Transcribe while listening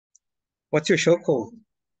What's your show called?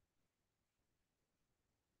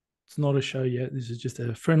 It's not a show yet. This is just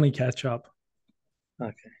a friendly catch up.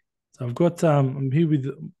 Okay. So I'm here with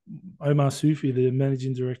Omar Soufi, the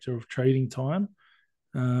managing director of Trading Time.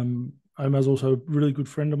 Omar's also a really good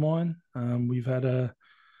friend of mine. We've had a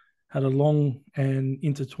long and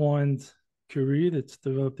intertwined career that's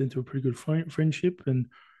developed into a pretty good friendship, and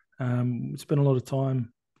we spent a lot of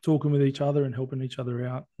time talking with each other and helping each other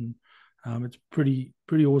out. And it's pretty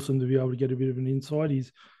awesome to be able to get a bit of an insight.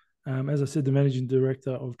 He's, as I said, the managing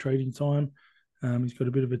director of Trading Time. He's got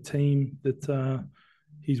a bit of a team that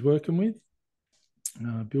he's working with,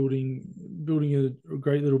 building a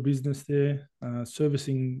great little business there,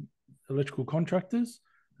 servicing electrical contractors,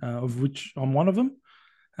 of which I'm one of them.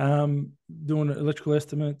 Doing electrical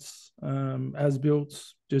estimates, as built,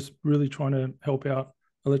 just really trying to help out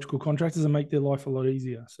electrical contractors and make their life a lot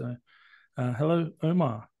easier. So, hello,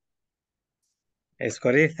 Omar. Hey,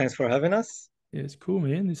 Scotty, thanks for having us. Yeah, it's cool,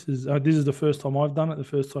 man. This is the first time I've done it, the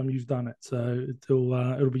first time you've done it, so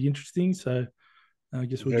it'll be interesting. So, I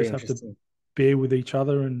guess we'll Very just have to interesting. bear with each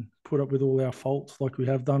other and put up with all our faults like we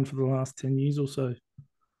have done for the last 10 years or so.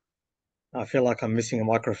 I feel like I'm missing a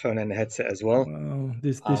microphone and a headset as well. Well,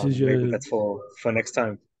 this is Maybe your that's for next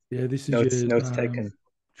time. yeah, this is Notes your notes taken.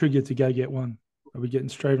 trigger to go get one. I'll be getting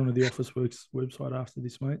straight onto the Office Works website after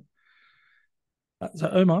this, mate. So,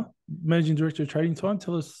 Omar, Managing Director of Trading Time,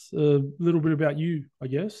 tell us a little bit about you, I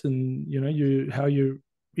guess, and how you're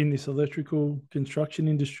in this electrical construction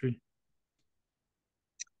industry.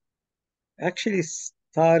 Actually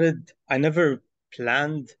started, I never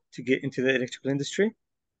planned to get into the electrical industry.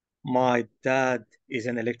 My dad is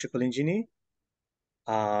an electrical engineer,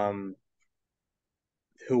 um,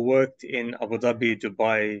 who worked in Abu Dhabi,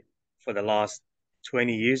 Dubai for the last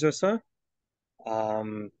 20 years or so.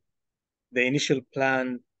 Um, the initial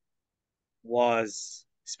plan was,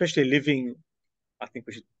 especially living, I think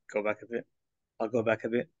we should go back a bit. I'll go back a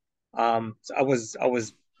bit. So I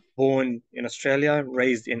was born in Australia,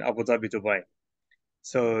 raised in Abu Dhabi, Dubai.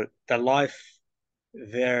 So the life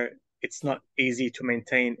there, it's not easy to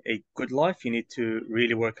maintain a good life. You need to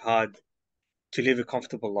really work hard to live a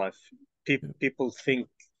comfortable life. People think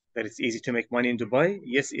that it's easy to make money in Dubai.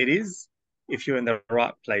 Yes, it is, if you're in the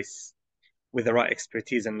right place with the right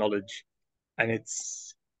expertise and knowledge. And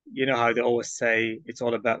it's, you know how they always say, it's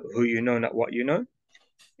all about who you know, not what you know.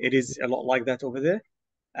 It is a lot like that over there.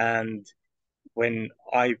 And when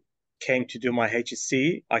I came to do my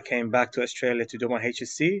HSC, I came back to Australia to do my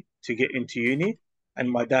HSC to get into uni.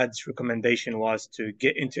 And my dad's recommendation was to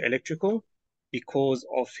get into electrical because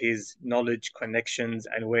of his knowledge, connections,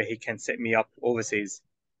 and where he can set me up overseas.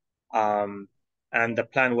 Um, and the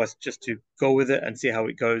plan was just to go with it and see how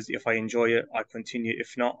it goes. If I enjoy it, I continue.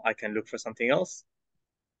 If not, I can look for something else.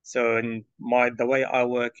 So, and the way I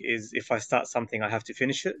work is if I start something, I have to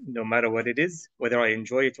finish it, no matter what it is, whether I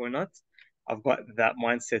enjoy it or not. I've got that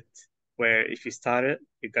mindset where if you start it,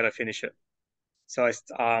 you gotta finish it. So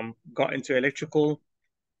I got into electrical,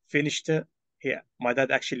 finished it. Yeah, my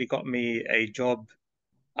dad actually got me a job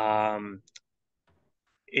um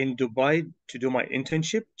in Dubai to do my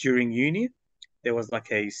internship during uni. There was like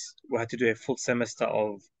we had to do a full semester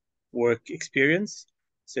of work experience.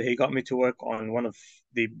 So he got me to work on one of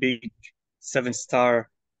the big seven-star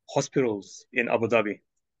hospitals in Abu Dhabi.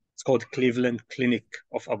 It's called Cleveland Clinic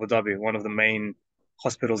of Abu Dhabi, one of the main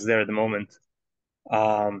hospitals there at the moment.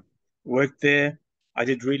 Um, Worked there. I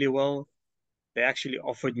did really well. They actually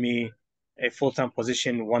offered me a full-time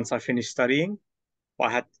position once I finished studying. But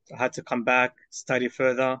I had to come back, study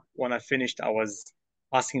further. When I finished, I was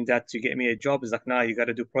asking dad to get me a job. He's like, nah, you got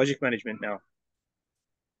to do project management now.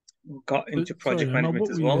 Got So, into sorry, project Omar,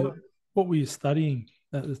 management as well. what were you studying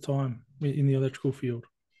at the time in the electrical field?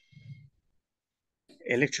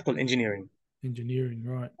 Electrical engineering, Engineering,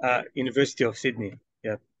 right? University of Sydney.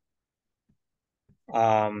 Yeah.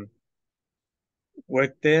 Um,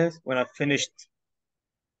 Worked there. When I finished,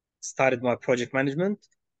 started my project management.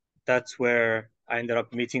 That's where I ended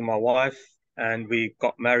up meeting my wife, and we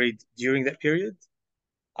got married during that period.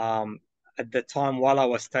 Um, at the time, while I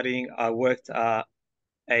was studying, I worked at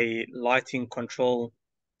a lighting control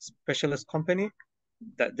specialist company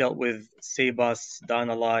that dealt with CBus,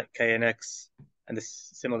 Dynalight, KNX, and the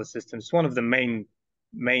similar systems. It's one of the main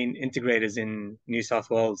integrators in New South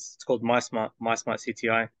Wales. It's called MySmart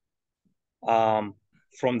CTI. Um,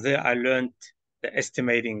 from there, I learned the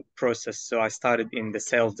estimating process. So I started in the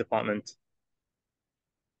sales department,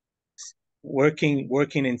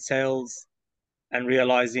 working in sales and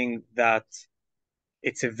realizing that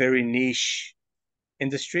it's a very niche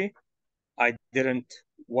industry. I didn't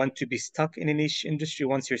want to be stuck in a niche industry.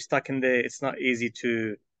 Once you're stuck in there, it's not easy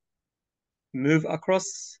to move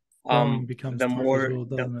across, Growing becomes the tough as more well,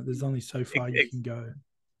 doesn't it? There's only so far you ex can go.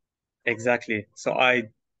 exactly. So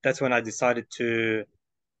that's when I decided to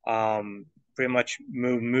um, pretty much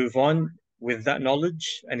move on with that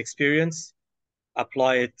knowledge and experience,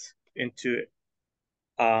 apply it into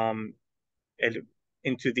um, el-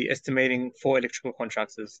 into the estimating for electrical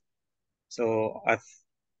contractors. So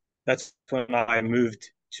that's when I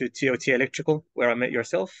moved to TOT Electrical, where I met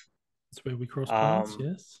yourself. That's where we cross paths, Um,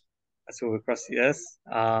 yes. that's where we crossed. Yes.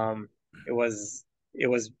 It was it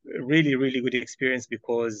was a really good experience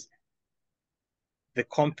because the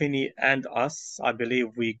company and us, I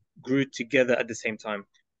believe we grew together at the same time.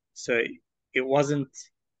 So it wasn't,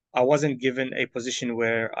 I wasn't given a position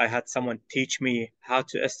where I had someone teach me how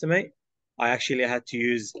to estimate. I actually had to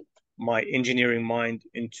use my engineering mind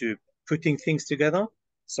into putting things together.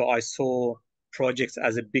 So I saw projects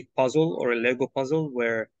as a big puzzle or a Lego puzzle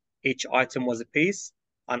where each item was a piece,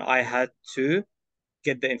 and I had to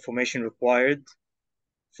get the information required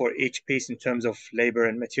for each piece in terms of labor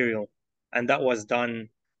and material. And that was done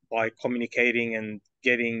by communicating and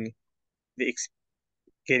the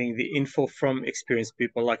getting the info from experienced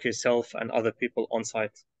people like yourself and other people on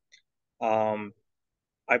site. Um,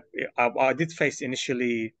 I, I did face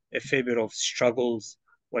initially a fair bit of struggles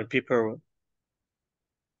when people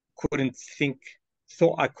couldn't think,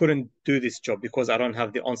 thought I couldn't do this job because I don't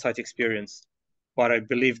have the on-site experience. But I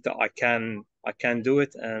believe that I can do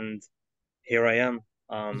it, and here I am.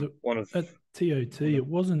 Because One of at TOT,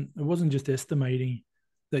 one of it wasn't just estimating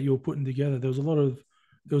that you were putting together. There was a lot of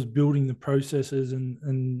there was building the processes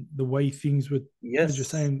and the way things would, as you're yes,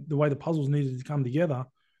 saying, the way the puzzles needed to come together.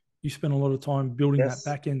 You spent a lot of time building that yes.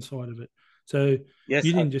 back end side of it. So Yes,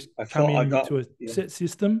 you didn't just I come felt I in got, to a yeah, set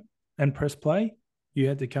system and press play. You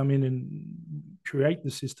had to come in and create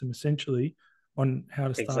the system essentially on how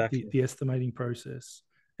to start the, exactly. the estimating process.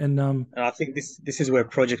 And And I think this is where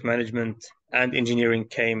project management and engineering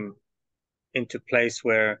came into place,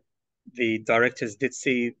 where the directors did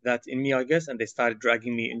see that in me, I guess, and they started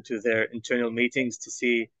dragging me into their internal meetings to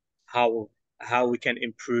see how how we can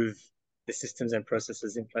improve the systems and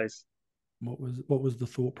processes in place. what was the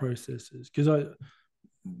thought processes? Because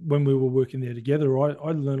when we were working there together,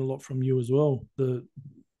 I learned a lot from you as well. The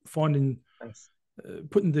finding Thanks.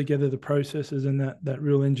 putting together the processes and that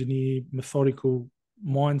real engineer methodical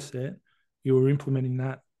mindset, you were implementing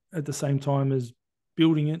that at the same time as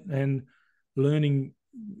building it and learning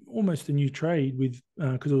almost a new trade with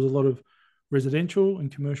because there was a lot of residential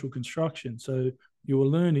and commercial construction. So you were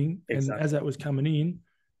learning, and as Exactly. that was coming in,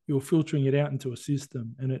 you were filtering it out into a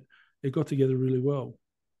system, and it got together really well.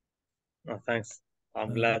 Oh, thanks.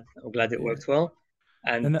 I'm Uh, glad. I'm glad it yeah, worked well,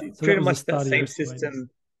 and and that pretty was the much that start of your same estimating. system.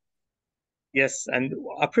 Yes, and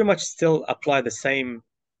I pretty much still apply the same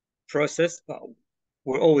process, but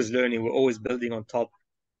we're always learning, we're always building on top.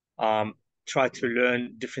 Um, Try to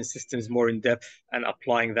learn different systems more in depth and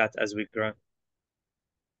applying that as we grow.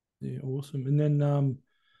 Yeah, awesome. And then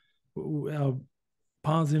our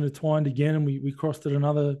paths intertwined again, and we crossed at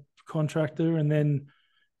another contractor, and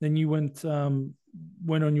then you went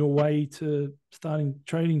on your way to starting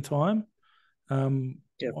trading time. Um,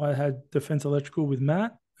 Yep. I had defense electrical with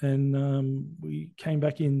Matt, and we came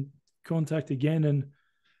back in contact again, and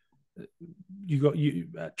you got you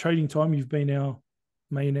at trading time. You've been our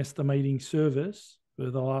main estimating service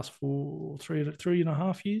for the last three and a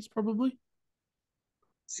half years, probably.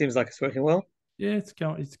 Seems like it's working well. Yeah, it's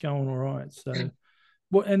going all right. So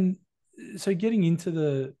what and so getting into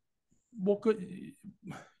the what got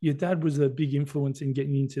your dad was a big influence in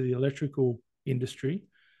getting into the electrical industry.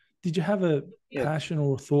 Did you have a Yep. passion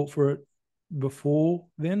or a thought for it before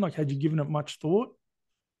then? Like, had you given it much thought?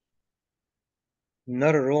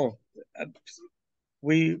 Not at all. Uh,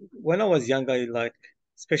 when I was younger, like,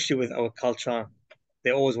 especially with our culture,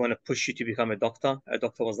 they always want to push you to become a doctor. A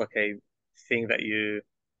doctor was like a thing that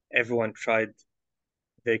everyone tried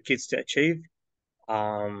their kids to achieve.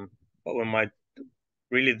 But when my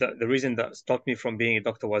really the reason that stopped me from being a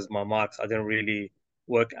doctor was my marks. I didn't really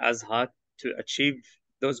work as hard to achieve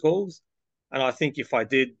those goals. And I think if I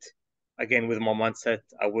did, again with my mindset,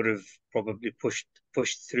 I would have probably pushed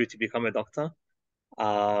through to become a doctor.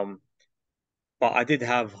 Um, but I did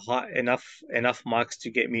have enough marks to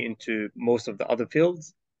get me into most of the other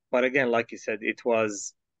fields. But again, like you said, it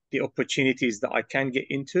was the opportunities that I can get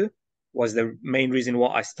into was the main reason why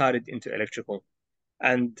I started into electrical.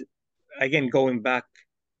 And again, going back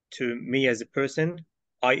to me as a person,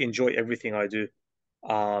 I enjoy everything I do.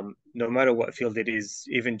 No matter what field it is,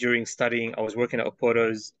 even during studying, I was working at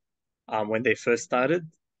Opoto's when they first started.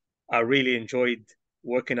 I really enjoyed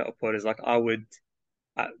working at Opoto's. Like I would,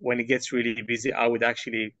 when it gets really busy, I would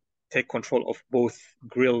actually take control of both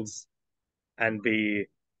grills and be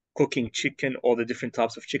cooking chicken, all the different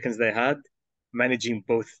types of chickens they had, managing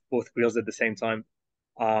both grills at the same time.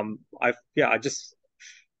 I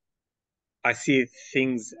see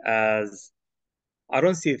things as I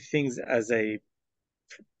don't see things as a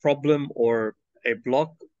problem or a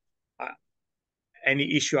block. Uh,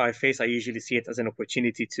 Any issue I face, I usually see it as an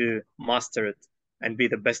opportunity to master it and be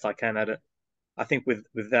the best I can at it. I think with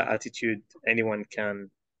that attitude, anyone can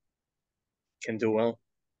do well.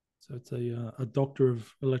 So it's a doctor of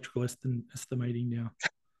electrical estimating now.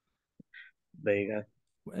 There you go.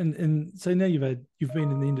 And so now you've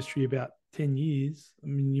been in the industry about 10 years. I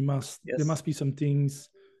mean, there Yes. must be some things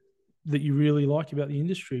that you really like about the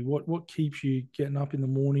industry. What keeps you getting up in the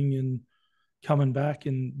morning and coming back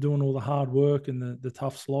and doing all the hard work and the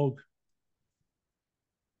tough slog?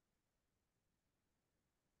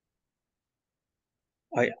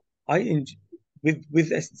 I I enjoy, with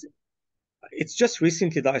it's just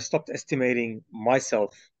recently that I stopped estimating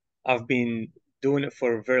myself. I've been doing it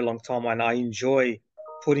for a very long time, and I enjoy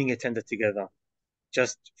putting a tender together.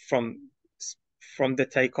 Just from the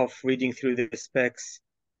takeoff, reading through the specs,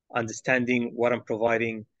 understanding what I'm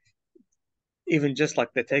providing. Even just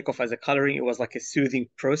like the takeoff as a coloring, it was like a soothing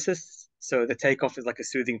process. So the takeoff is like a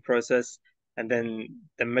soothing process, and then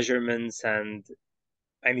the measurements and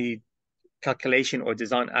any calculation or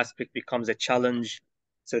design aspect becomes a challenge.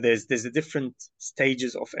 So there's the different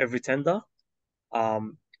stages of every tender.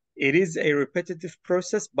 Um, it is a repetitive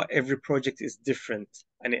process, but every project is different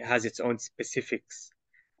and it has its own specifics,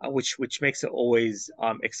 which makes it always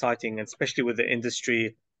exciting, and especially with the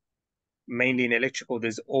industry, mainly in electrical,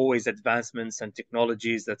 there's always advancements and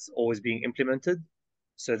technologies that's always being implemented.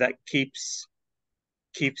 So that keeps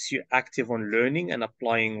you active on learning and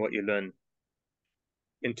applying what you learn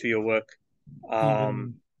into your work.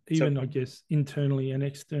 Um, even so even I guess internally and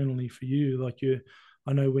externally for you. Like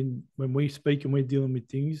I know when we speak and we're dealing with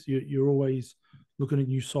things, you're always looking at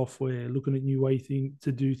new software, looking at new way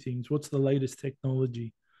to do things. What's the latest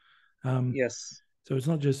technology? Um, yes, so it's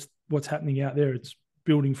not just what's happening out there; it's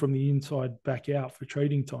building from the inside back out for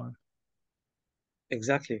trading time.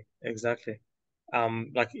 exactly.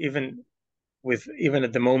 Like even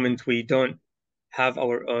at the moment, we don't have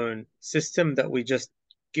our own system that we just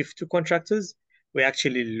give to contractors. We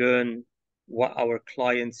actually learn what our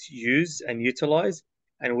clients use and utilize,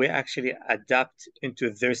 and we actually adapt into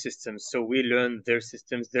their systems. So we learn their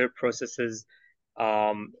systems, their processes,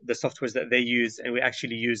 the softwares that they use, and we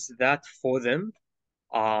actually use that for them,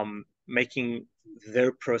 making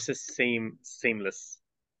their process seem seamless,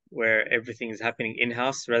 where everything is happening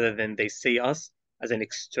in-house rather than they see us as an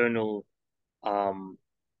um,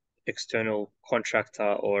 external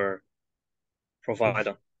contractor or So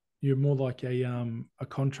provider. you're more like a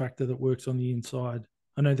contractor that works on the inside.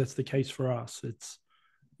 I know that's the case for us. It's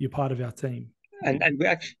you're part of our team. And we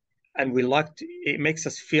actually and we like it makes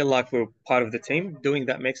us feel like we're part of the team. Doing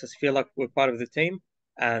that makes us feel like we're part of the team,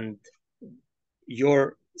 and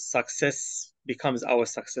your success becomes our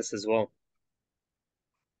success as well.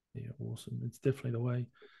 Yeah, awesome. It's definitely the way.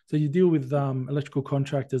 So you deal with electrical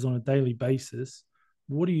contractors on a daily basis.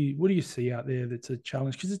 What do you see out there that's a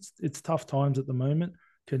challenge? Because it's tough times at the moment.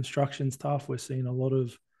 Construction's tough. We're seeing a lot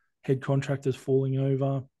of head contractors falling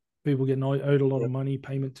over. People getting owed a lot of Yep. money.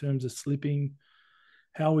 Payment terms are slipping.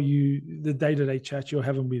 How are you the day to day chats you're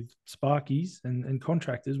having with Sparkies and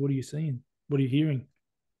contractors? What are you seeing? What are you hearing?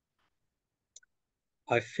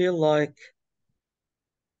 I feel like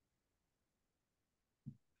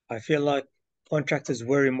I feel like contractors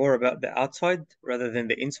worry more about the outside rather than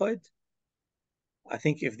the inside. I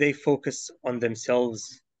think if they focus on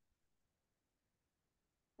themselves,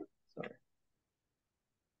 sorry,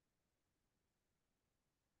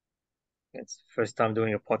 it's the first time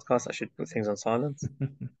doing a podcast. I should put things on silent.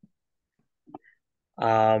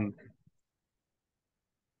 Um,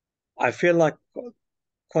 I feel like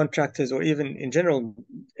contractors, or even in general,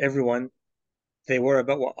 everyone, they worry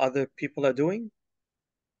about what other people are doing,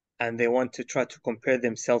 and they want to try to compare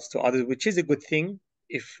themselves to others, which is a good thing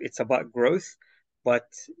if it's about growth. But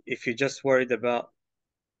if you're just worried about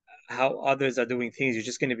how others are doing things, you're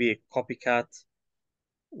just going to be a copycat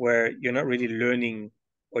where you're not really learning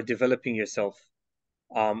or developing yourself.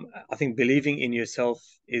 I think believing in yourself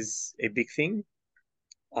is a big thing.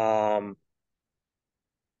 Um,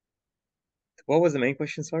 what was the main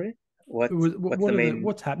question? Sorry. What's the main?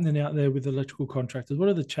 What's happening out there with electrical contractors? What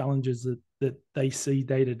are the challenges that they see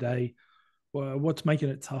day to day? What's making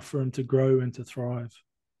it tough for them to grow and to thrive?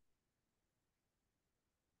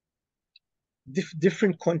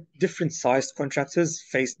 Different sized contractors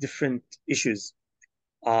face different issues.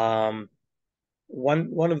 Um,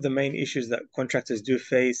 one of the main issues that contractors do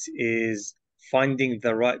face is finding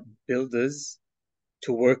the right builders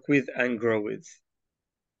to work with and grow with.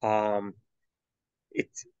 Um, it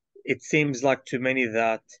it seems like to many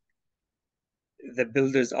that the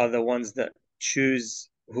builders are the ones that choose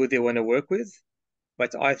who they want to work with,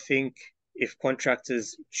 but I think if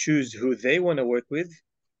contractors choose who they want to work with,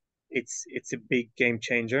 it's a big game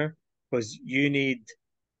changer because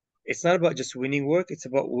it's not about just winning work, it's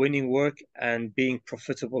about winning work and being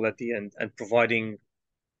profitable at the end and providing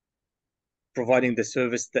the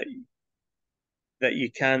service that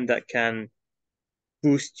can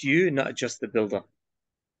boost you, not just the builder.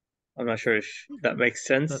 I'm not sure if that makes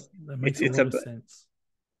That sense. that It's makes a it's lot a of sense.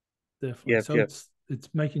 Definitely. yeah, So yeah. it's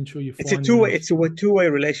making sure you It's a find two-way those. it's a two-way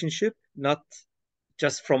relationship, not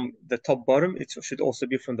just from the top bottom. It should also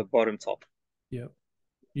be from the bottom top. Yeah.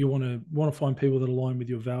 You want to find people that align with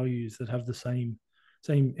your values, that have the same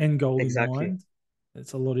end goal in Exactly. mind.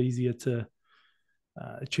 It's a lot easier to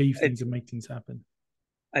achieve things It's and make things happen.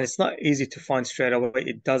 and it's not easy to find straight away.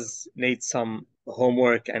 It does need some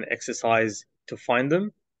homework and exercise to find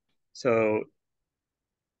them. So,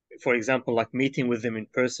 for example, like meeting with them in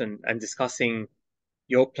person and discussing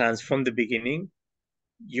your plans from the beginning,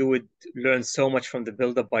 you would learn so much from the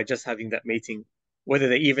builder by just having that meeting. Whether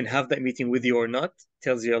they even have that meeting with you or not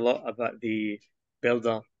tells you a lot about the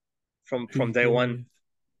builder Who from you're day dealing one. with.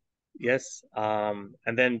 Yes.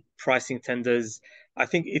 And then pricing tenders. I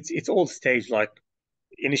think it's all staged. Like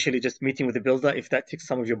initially just meeting with the builder. If that ticks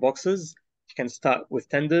some of your boxes, you can start with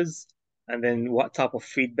tenders. And then what type of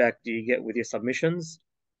feedback do you get with your submissions?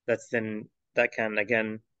 That can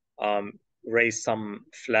again raise some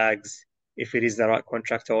flags if it is the right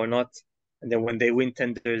contractor or not. And then when they win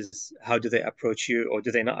tenders, how do they approach you or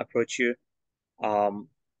do they not approach you? Um,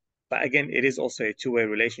 but again, it is also a two-way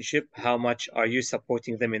relationship. How much are you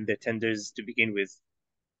supporting them in their tenders to begin with?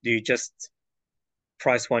 Do you just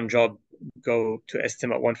price one job, go to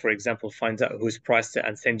estimate one, for example, find out who's priced it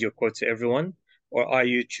and send your quote to everyone? Or are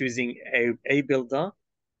you choosing a builder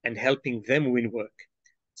and helping them win work?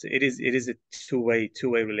 So it is a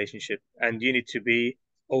two-way relationship. And you need to be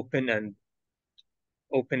open and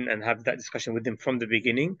have that discussion with them from the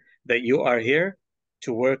beginning that you are here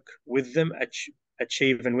to work with them,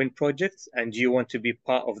 achieve and win projects, and you want to be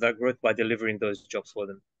part of that growth by delivering those jobs for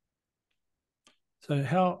them. So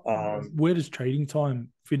how Um, where does trading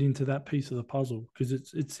time fit into that piece of the puzzle? Because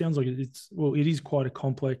it sounds like it is quite a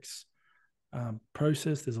complex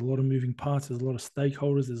process. There's a lot of moving parts. There's a lot of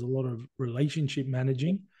stakeholders. There's a lot of relationship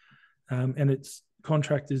managing, and it's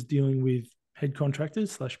contractors dealing with head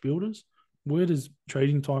contractors slash builders. Where does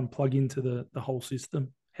trading time plug into the whole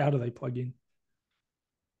system? How do they plug in?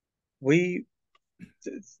 we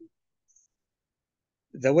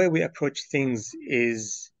the way we approach things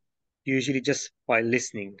is usually just by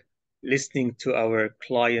listening to our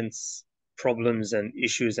clients' problems and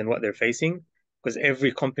issues and what they're facing, because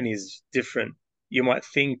every company is different. You might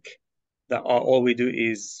think that all we do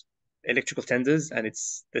is electrical tenders and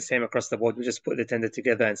it's the same across the board. We just put the tender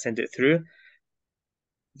together and send it through,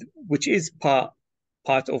 which is part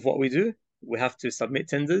of what we do. We have to submit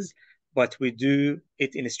tenders, but we do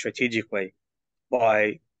it in a strategic way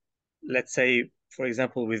by, let's say, for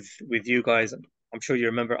example, with you guys, I'm sure you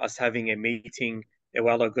remember us having a meeting a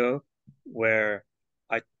while ago where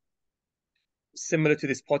I similar to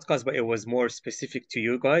this podcast, but it was more specific to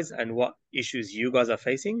you guys and what issues you guys are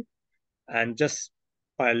facing. And just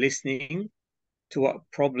by listening to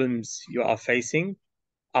what problems you are facing,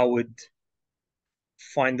 I would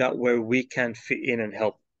find out where we can fit in and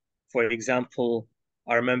help. For example,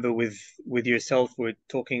 I remember with yourself, we're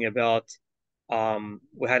talking about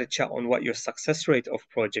we had a chat on what your success rate of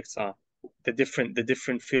projects are, the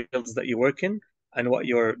different fields that you work in, and what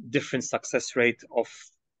your different success rate of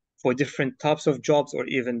for different types of jobs or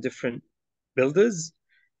even different builders.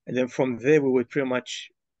 And then from there, we would pretty much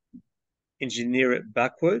engineer it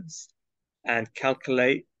backwards and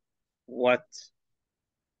calculate what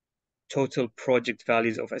total project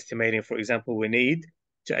values of estimating, for example, we need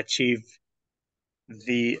to achieve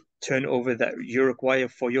the turnover that you require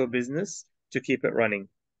for your business to keep it running.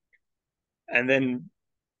 And then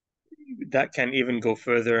that can even go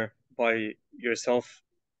further by yourself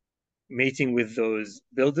meeting with those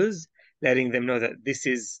builders, letting them know that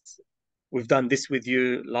we've done this with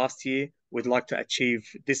you last year. We'd like to achieve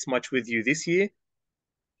this much with you this year.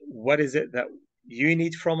 What is it that you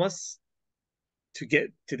need from us to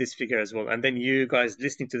get to this figure as well? And then you guys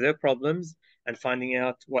listening to their problems and finding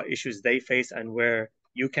out what issues they face and where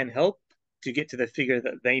you can help to get to the figure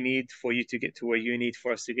that they need for you to get to where you need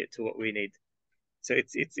for us to get to what we need. So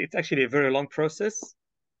it's actually a very long process,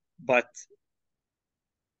 but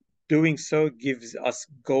doing so gives us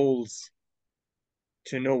goals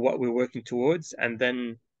to know what we're working towards, and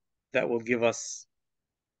then that will give us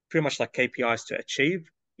pretty much like KPIs to achieve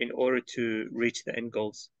in order to reach the end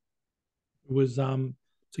goals. It was so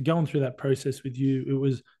going through that process with you,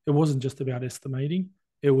 it wasn't just about estimating.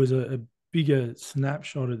 It was a bigger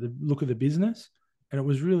snapshot of the look of the business, and it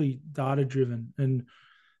was really data driven. And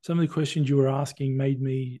some of the questions you were asking made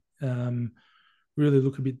me really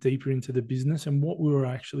look a bit deeper into the business and what we were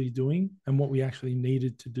actually doing and what we actually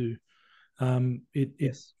needed to do. It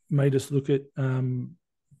Yes. made us look at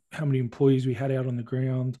how many employees we had out on the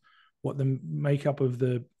ground, what the makeup of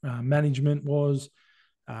the management was,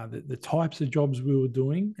 the types of jobs we were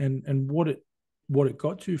doing, and what it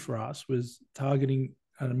got to for us was targeting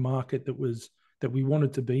a market that we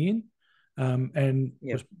wanted to be in, and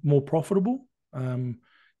Yeah. was more profitable.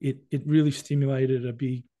 It really stimulated a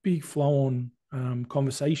big flow on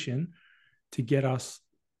conversation to get us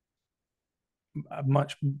a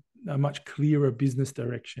much clearer business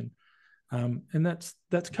direction. And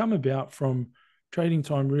that's come about from Trading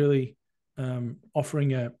Time really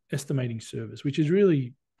offering a estimating service, which is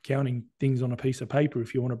really counting things on a piece of paper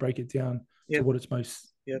if you want to break it down to Yeah. what its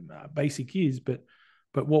most Yeah. basic is. But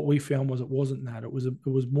what we found was it wasn't that. It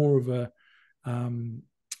was more of a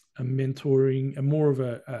mentoring and more of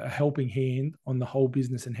a helping hand on the whole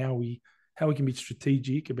business and how we can be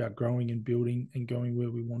strategic about growing and building and going where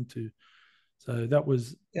we want to. So that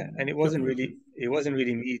was Yeah. And it wasn't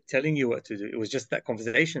really me telling you what to do. It was just that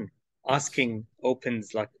conversation. yes, Asking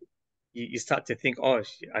opens like you start to think, oh,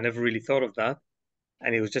 I never really thought of that.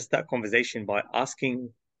 And it was just that conversation by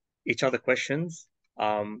asking each other questions.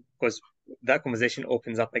 Because that conversation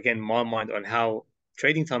opens up again my mind on how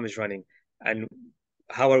Trading Time is running and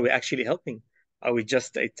how are we actually helping? Are we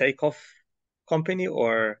just a takeoff company,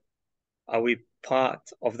 or are we part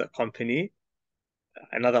of the company,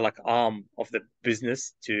 another like arm of the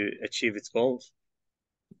business to achieve its goals?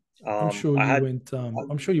 I had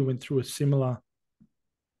I'm sure you went through a similar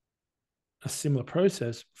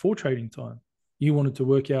process for Trading Time. You wanted to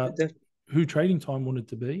work out def who Trading Time wanted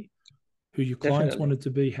to be, who your clients definitely. wanted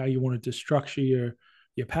to be, how you wanted to structure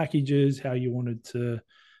your packages, how you wanted to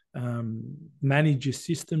manage your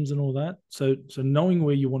systems and all that. So knowing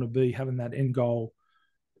where you want to be, having that end goal,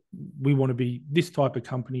 we want to be this type of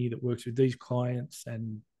company that works with these clients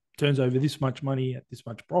and turns over this much money at this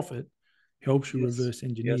much profit, helps you Yes. reverse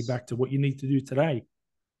engineer Yes. back to what you need to do today.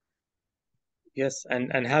 Yes.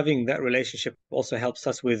 And having that relationship also helps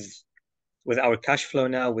us with our cash flow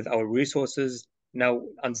now, with our resources. Now,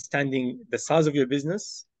 understanding the size of your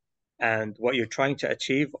business and what you're trying to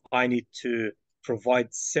achieve, I need to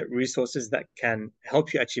provide set resources that can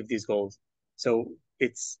help you achieve these goals. So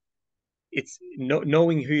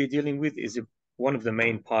knowing who you're dealing with is one of the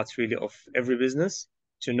main parts really of every business,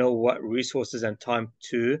 to know what resources and time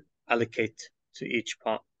to allocate to each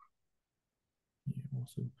part. Yeah,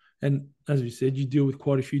 awesome. And as we said, you deal with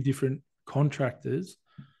quite a few different contractors.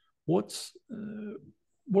 What's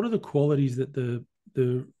what are the qualities that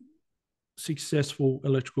the successful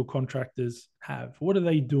electrical contractors have? What are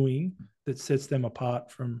they doing that sets them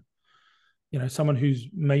apart from someone who's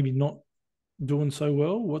maybe not doing so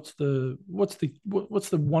well? What's the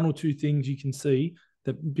one or two things you can see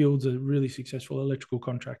that builds a really successful electrical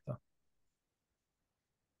contractor?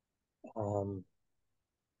 Um,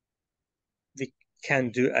 the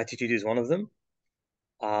can-do attitude is one of them.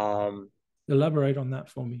 Um, Elaborate on that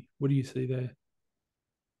for me. What do you see there?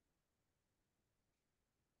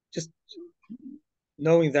 just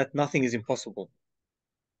knowing that nothing is impossible.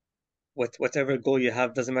 Whatever goal you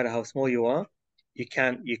have, doesn't matter how small you are, you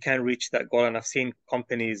can reach that goal. And I've seen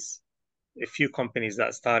a few companies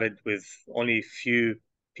that started with only a few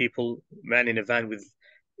people, man in a van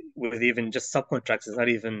with even just subcontractors, not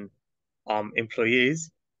even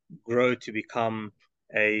employees, grow to become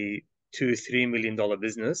a $2-3 million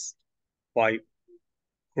business by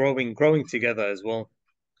growing together as well.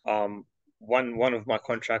 Um, one of my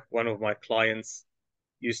clients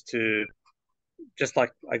used to, just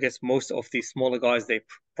like I guess most of these smaller guys, they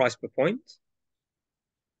price per point.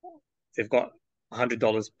 They've got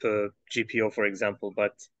 $100 per GPO, for example,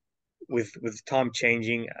 but with time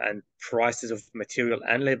changing and prices of material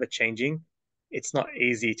and labor changing, it's not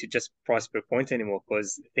easy to just price per point anymore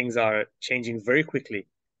because things are changing very quickly.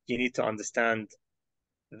 You need to understand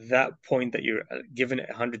that point that you're given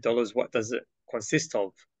 $100, what does it consist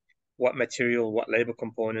of? What material, what labor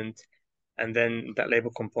component, and then that labor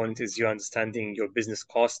component is you understanding your business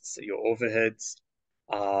costs, your overheads,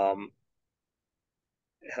 um,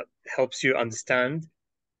 helps you understand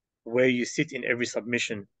where you sit in every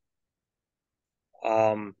submission.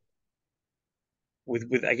 Um,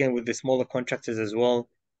 with again with the smaller contractors as well,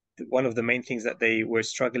 one of the main things that they were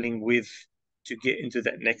struggling with to get into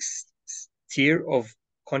that next tier of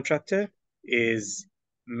contractor is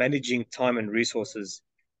managing time and resources.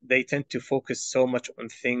 They tend to focus so much on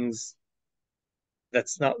things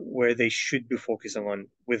that's not where they should be focusing on.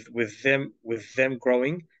 With them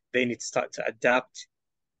growing, they need to start to adapt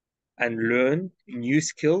and learn new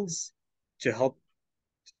skills to help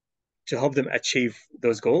them achieve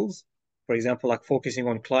those goals. For example, like focusing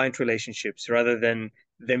on client relationships rather than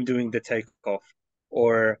them doing the takeoff.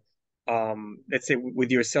 Or let's say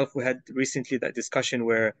with yourself, we had recently that discussion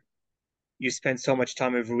where you spend so much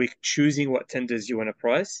time every week choosing what tenders you want to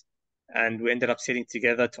price. And we ended up sitting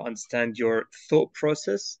together to understand your thought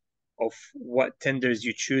process of what tenders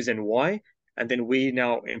you choose and why. And then we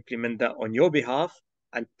now implement that on your behalf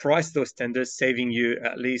and price those tenders, saving you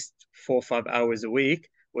at least 4 or 5 hours a week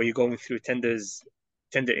where you're going through tender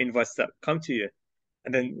invites that come to you.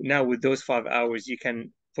 And then now with those 5 hours, you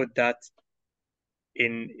can put that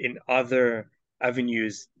in other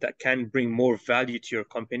avenues that can bring more value to your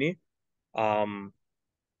company. um,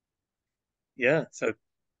 yeah, so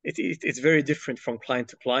it's very different from client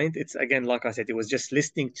to client. It's again, like I said, it was just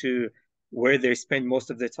listening to where they spend most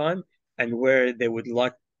of their time and where they would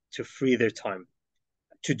like to free their time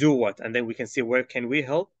to do what, and then we can see where can we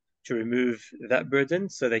help to remove that burden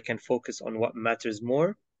so they can focus on what matters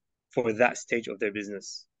more for that stage of their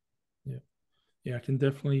business. Yeah. Yeah, I can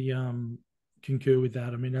definitely concur with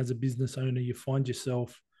that. I mean, as a business owner, you find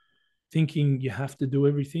yourself thinking you have to do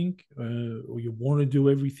everything, or you want to do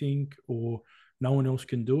everything, or no one else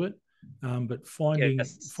can do it. But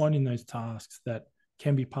Yes. finding those tasks that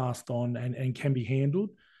can be passed on and can be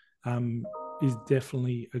handled um, is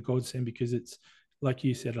definitely a godsend, because it's, like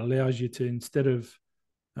you said, allows you to, instead of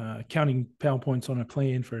counting PowerPoints on a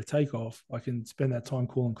plan for a takeoff, I can spend that time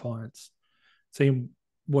calling clients, seeing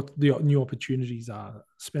what the new opportunities are,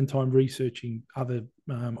 spend time researching other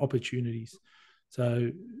opportunities.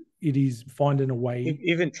 So it is finding a way.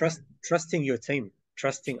 Even trusting your team,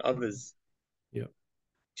 trusting others Yeah.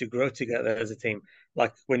 to grow together as a team.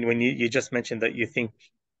 Like when you just mentioned that you think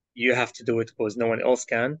you have to do it because no one else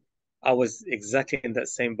can. I was exactly in that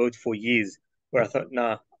same boat for years where I Yeah. thought,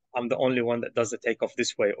 nah, I'm the only one that does the takeoff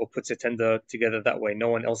this way or puts a tender together that way. No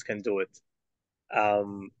one else can do it.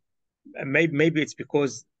 Um, and maybe it's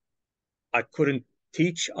because I couldn't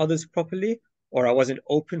teach others properly or I wasn't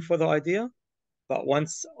open for the idea. But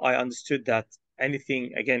once I understood that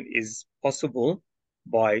anything again is possible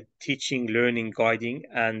by teaching, learning, guiding,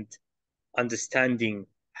 and understanding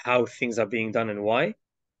how things are being done and why,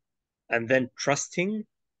 and then trusting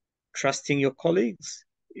your colleagues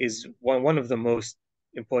is one of the most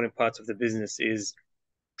important parts of the business is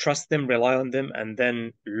trust them, rely on them, and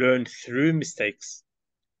then learn through mistakes.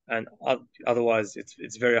 And otherwise,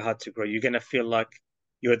 it's very hard to grow. You're gonna feel like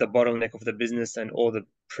you're at the bottleneck of the business and all the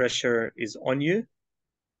pressure is on you.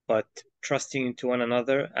 But trusting into one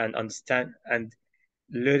another and understand and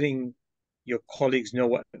letting your colleagues know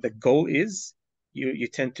what the goal is, you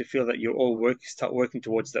tend to feel that you all start working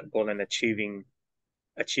towards that goal and achieving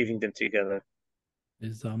them together.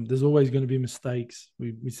 There's always going to be mistakes.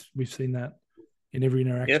 We've seen that in every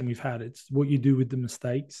interaction Yep. we've had. It's what you do with the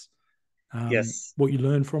mistakes, Yes. what you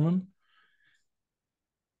learn from them,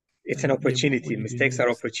 It's an and yeah, what opportunity. you do Mistakes are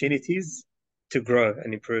next. opportunities to grow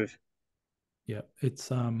and improve. Yeah,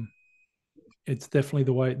 it's definitely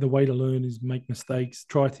the way to learn is make mistakes,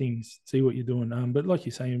 try things, see what you're doing. But like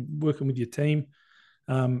you're saying, working with your team,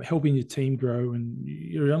 helping your team grow, and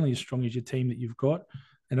you're only as strong as your team that you've got.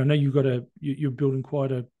 And I know you're building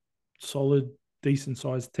quite a solid, decent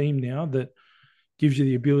sized team now that gives you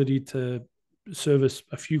the ability to service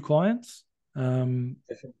a few clients. Um,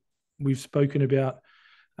 Definitely. we've spoken about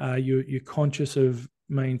you're conscious of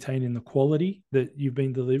maintaining the quality that you've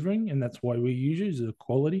been delivering, and that's why we use you, is the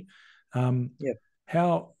quality. Um, Yeah.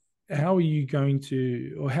 how how are you going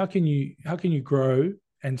to, or how can you grow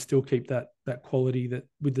and still keep that quality that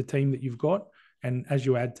with the team that you've got, and as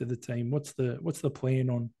you add to the team, what's the plan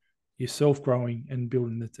on yourself growing and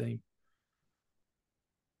building the team?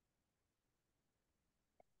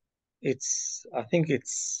 I think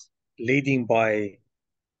it's leading by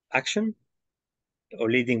action or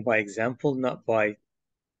leading by example, not by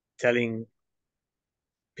telling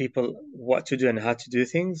people what to do and how to do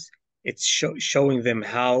things. It's showing them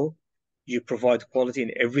how you provide quality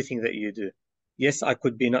in everything that you do. Yes, I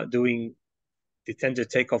could be not doing the tender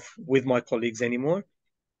takeoff with my colleagues anymore,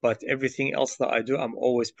 but everything else that I do, I'm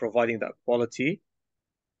always providing that quality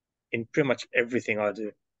in pretty much everything I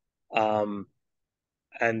do. Um,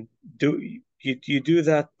 and do you do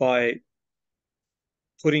that by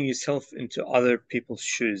putting yourself into other people's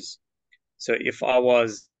shoes. So if I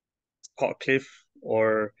was Scott Cliff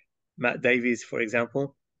or Matt Davies, for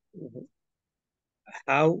example,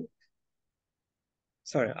 how,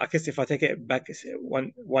 sorry, I guess if I take it back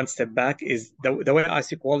one step back, is the way I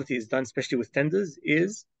see quality is done, especially with tenders,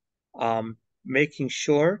 is um, making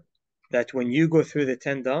sure that when you go through the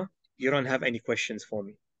tender, you don't have any questions for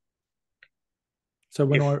me. So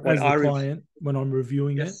when If I, when as the I rev client, when I'm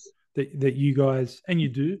reviewing it, Yes, that you guys and you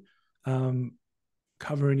do um,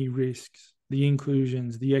 cover any risks, the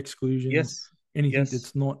inclusions, the exclusions, yes, anything yes,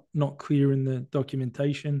 that's not clear in the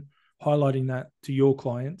documentation, highlighting that to your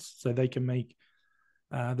clients so they can make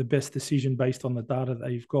the best decision based on the data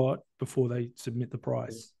they've got before they submit the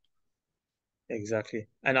price. exactly.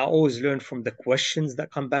 And I always learn from the questions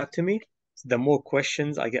that come back to me. The more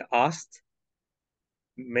questions I get asked,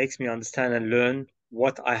 makes me understand and learn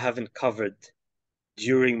what I haven't covered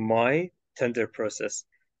during my tender process.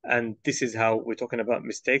 And this is how we're talking about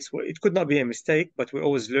mistakes. Well, it could not be a mistake, but we're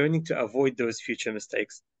always learning to avoid those future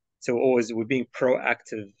mistakes. So we're being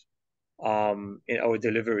proactive in our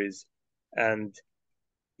deliveries. And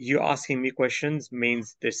you asking me questions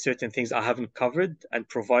means there's certain things I haven't covered and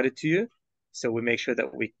provided to you. So we make sure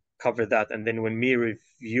that we cover that. And then when me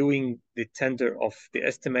reviewing the tender of the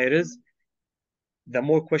estimators, the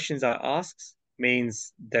more questions I ask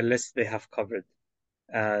means the less they have covered.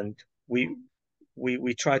 And we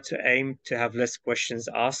we try to aim to have less questions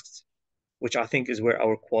asked, which I think is where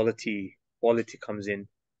our quality comes in,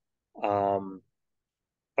 um,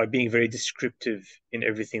 by being very descriptive in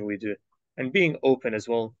everything we do and being open as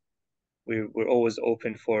well. We're always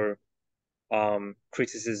open for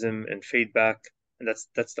criticism and feedback, and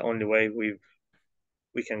that's the only way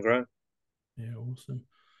we can grow. Yeah, awesome.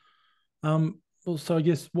 Well, so I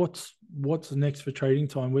guess what's next for Trading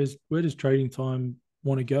Time? Where does Trading Time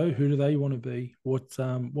want to go? Who do they want to be? What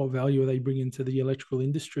value are they bringing to the electrical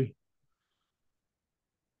industry?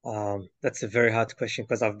 That's a very hard question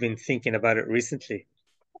because I've been thinking about it recently.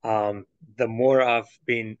 Um, the more I've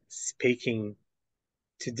been speaking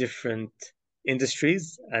to different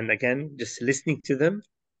industries, and again, just listening to them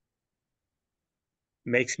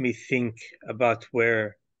makes me think about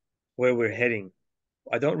where we're heading.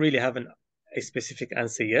 I don't really have a specific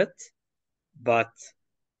answer yet, but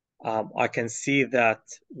I can see that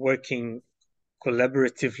working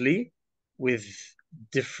collaboratively with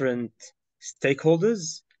different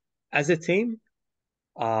stakeholders as a team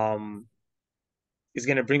um, is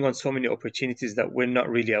going to bring on so many opportunities that we're not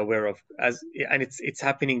really aware of. And it's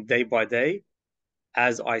happening day by day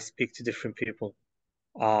as I speak to different people.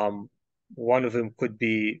 Um, One of them could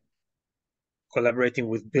be collaborating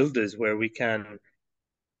with builders, where we can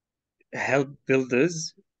help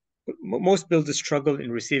builders. Most builders struggle in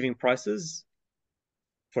receiving prices,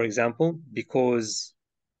 for example, because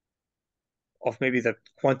of maybe the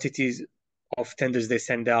quantities of tenders they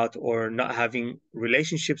send out or not having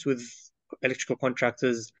relationships with electrical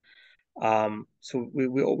contractors.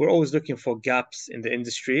 We're always looking for gaps in the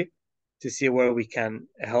industry to see where we can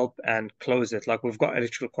help and close it. Like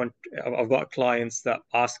I've got clients that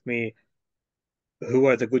ask me, who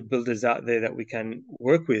are the good builders out there that we can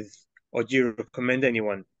work with, or do you recommend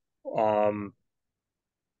anyone? Um,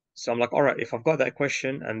 so I'm like, all right, if I've got that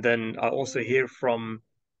question, and then I also hear from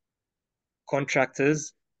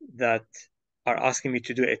contractors that are asking me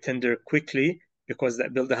to do a tender quickly because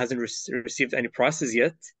that builder hasn't received any prices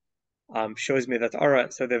yet, shows me that all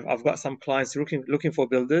right, so I've got some clients looking for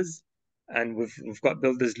builders, and we've got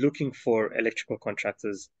builders looking for electrical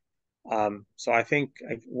contractors. So I think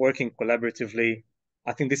working collaboratively,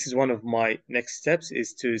 I think this is one of my next steps,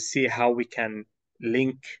 is to see how we can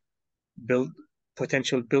link build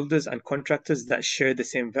potential builders and contractors that share the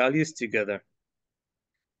same values together.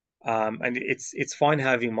 And it's fine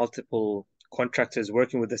having multiple contractors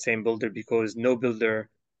working with the same builder, because no builder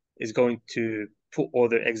is going to put all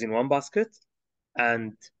their eggs in one basket.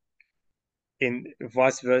 And in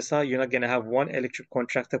vice versa, you're not going to have one electric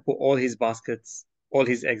contractor put all his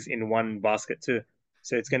eggs in one basket too.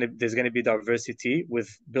 So there's going to be diversity with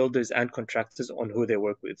builders and contractors on who they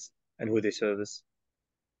work with and who they service.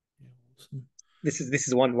 Yeah, awesome. This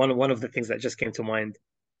is one of the things that just came to mind.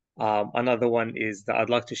 Another one is that I'd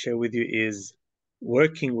like to share with you is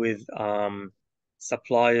working with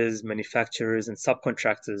suppliers, manufacturers, and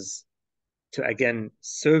subcontractors to again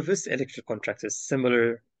service electrical contractors,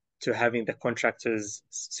 similar to having the contractors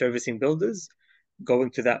servicing builders,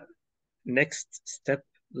 going to that next step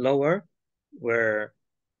lower, where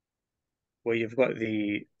you've got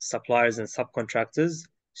the suppliers and subcontractors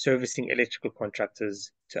servicing electrical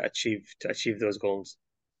contractors to achieve those goals,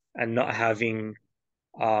 and not having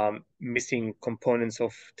missing components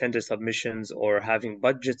of tender submissions or having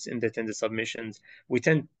budgets in the tender submissions.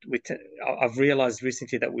 I've realized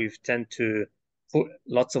recently that we've tend to put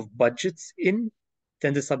lots of budgets in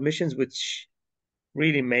tender submissions, which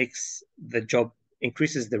really makes the job,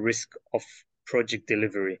 increases the risk of project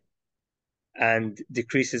delivery and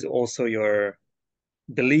decreases also your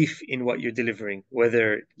belief in what you're delivering,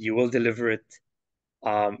 whether you will deliver it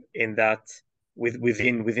in that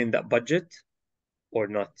within that budget or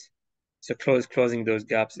not. So closing those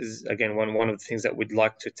gaps is again one of the things that we'd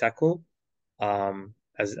like to tackle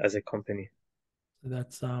as a company. So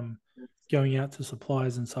that's going out to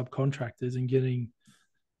suppliers and subcontractors and getting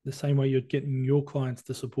the same way you're getting your clients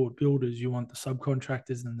to support builders, you want the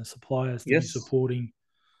subcontractors and the suppliers to be Yes. supporting.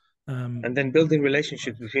 And then building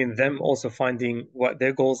relationships between them, also finding what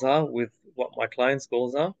their goals are with what my clients'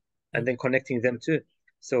 goals are, and Yep. then connecting them too.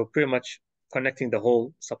 So pretty much connecting the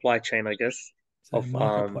whole supply chain, I guess, It's a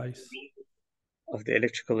marketplace. of the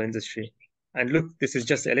electrical industry. And look, this is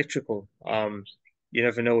just electrical. You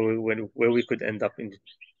never know where we could end up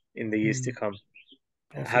in the years to come.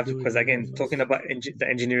 Because Possibilities again, endless. talking about the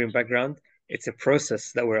engineering background, it's a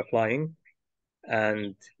process that we're applying,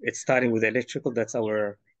 and it's starting with electrical. That's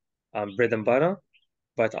our bread and butter.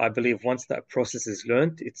 But I believe once that process is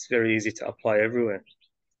learned, it's very easy to apply everywhere.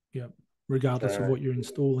 Yep. Regardless of So what you're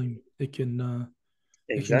installing, it can go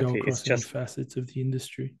exactly, it's across any just facets of the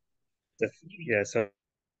industry. yeah. So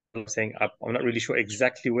I'm saying I'm not really sure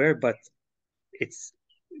exactly where, but it's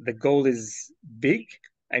the goal is big.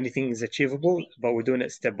 Anything is achievable, but we're doing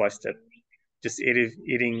it step by step. Just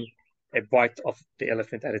eating a bite of the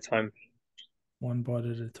elephant at a time, One bite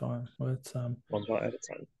at a time. Well, one bite at a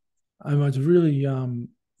time. it's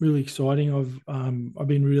really exciting. I've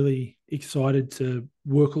been really excited to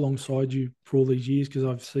work alongside you for all these years because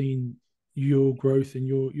I've seen your growth and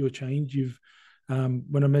your change.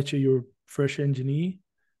 When I met you, you're a fresh engineer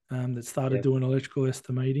that started Yeah, doing electrical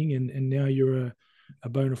estimating, and now you're a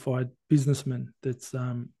bona fide businessman that's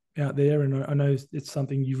out there. And I know it's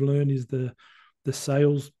something you've learned is the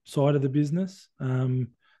sales side of the business.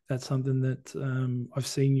 That's something that I've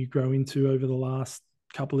seen you grow into over the last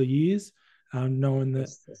couple of years, knowing that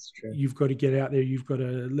that's true. you've got to get out there, you've got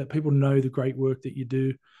to let people know the great work that you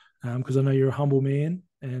do, because I know you're a humble man,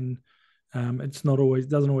 and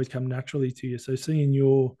doesn't always come naturally to you. So seeing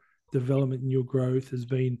your development and your growth has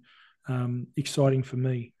been exciting for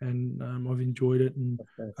me, and I've enjoyed it, and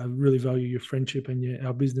I really value your friendship and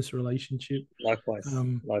our business relationship. Likewise,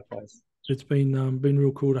 Um, likewise. it's been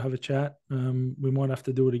real cool to have a chat. We might have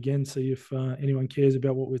to do it again, see if anyone cares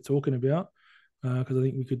about what we're talking about, because I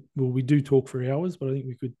think we could. Well, we do talk for hours, but I think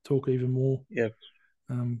we could talk even more Yeah,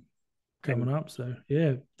 and coming up. So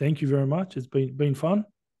yeah, thank you very much. It's been fun.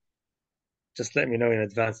 just let me know in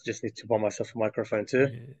advance. Just need to buy myself a microphone too,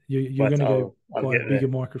 Yeah, you're but going to go I'll buy a get there. bigger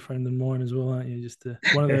microphone than mine as well, aren't you? Just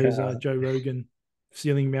one of those Joe Rogan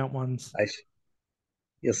ceiling mount ones. I,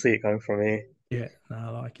 you'll see it coming from me. Yeah, no, I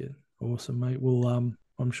like it. Awesome, mate.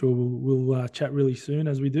 I'm sure we'll chat really soon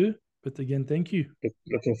as we do. But again, thank you.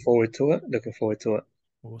 Looking forward to it. Looking forward to it.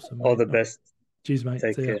 Awesome, All mate. the best. Cheers, mate.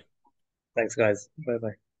 Take See ya. care. Thanks, guys. Bye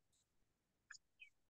bye.